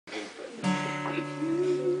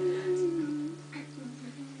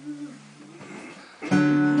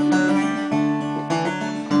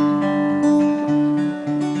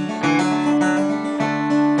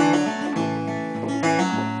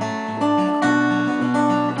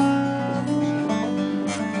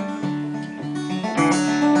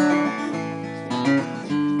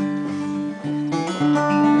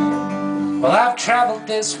traveled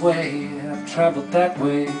this way, I've traveled that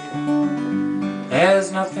way.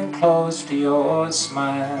 There's nothing close to your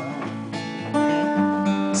smile.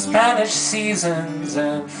 Spanish seasons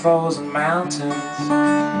and frozen mountains,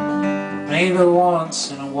 maybe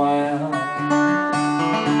once in a while.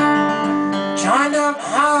 Joined up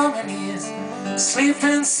harmonies,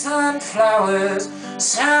 sleeping sunflowers,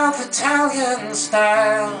 South Italian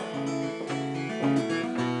style.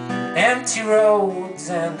 Empty roads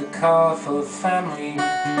and a car full of family,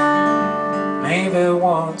 maybe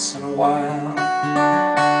once in a while.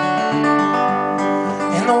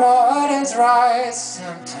 In the waters rise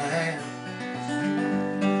sometimes,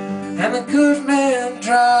 and the good men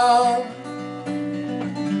drown.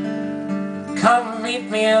 Come meet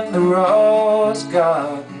me in the rose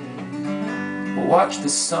garden, we'll watch the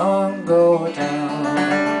sun go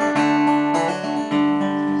down.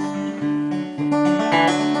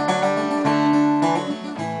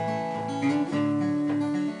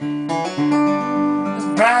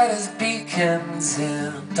 Bright as beacons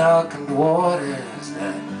in darkened waters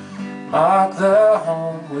that mark the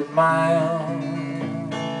homeward mile.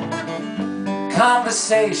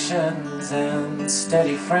 Conversations and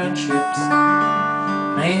steady friendships,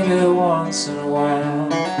 maybe once in a while.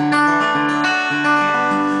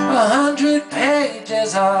 100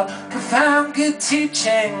 pages of profound good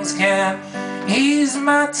teachings can ease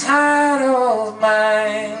my tired old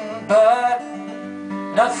mind, but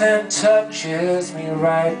nothing touches me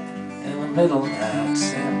right in the middle now,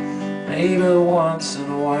 except maybe once in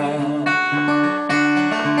a while.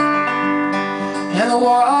 And the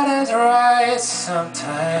waters rise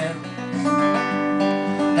sometimes,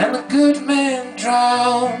 and the good men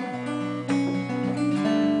drown.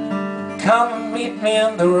 Come and meet me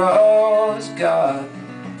in the rose garden,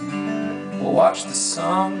 we'll watch the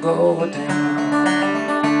sun go down.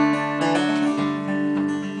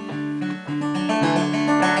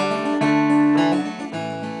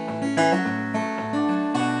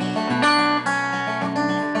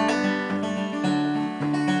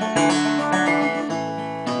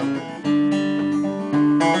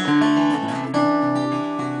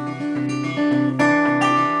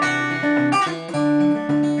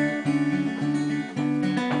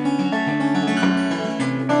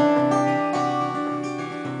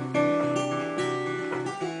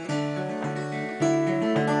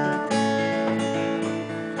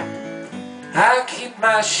 I keep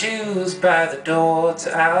my shoes by the door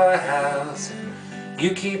to our house,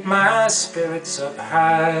 you keep my spirits up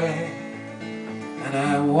high, and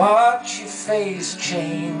I watch your face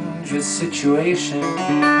change with situations,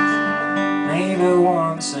 maybe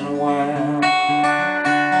once in a while.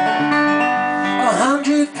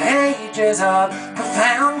 100 pages of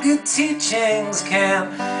profound good teachings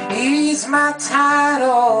can ease my tired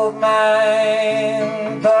old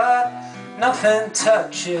mind, but nothing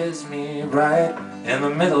touches me right in the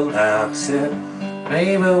middle now, except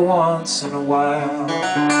maybe once in a while.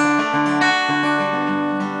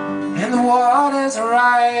 And the waters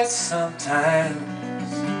rise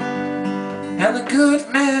sometimes, and the good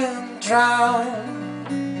men drown.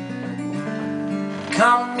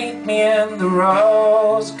 Come meet me in the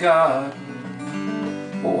rose garden,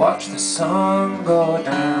 we'll watch the sun go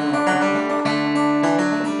down.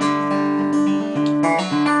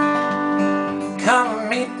 Come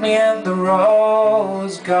meet me in the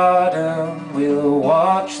rose garden, we'll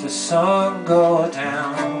watch the sun go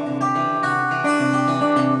down.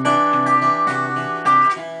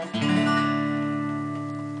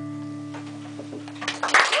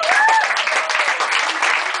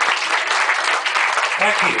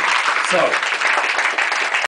 Thank you. So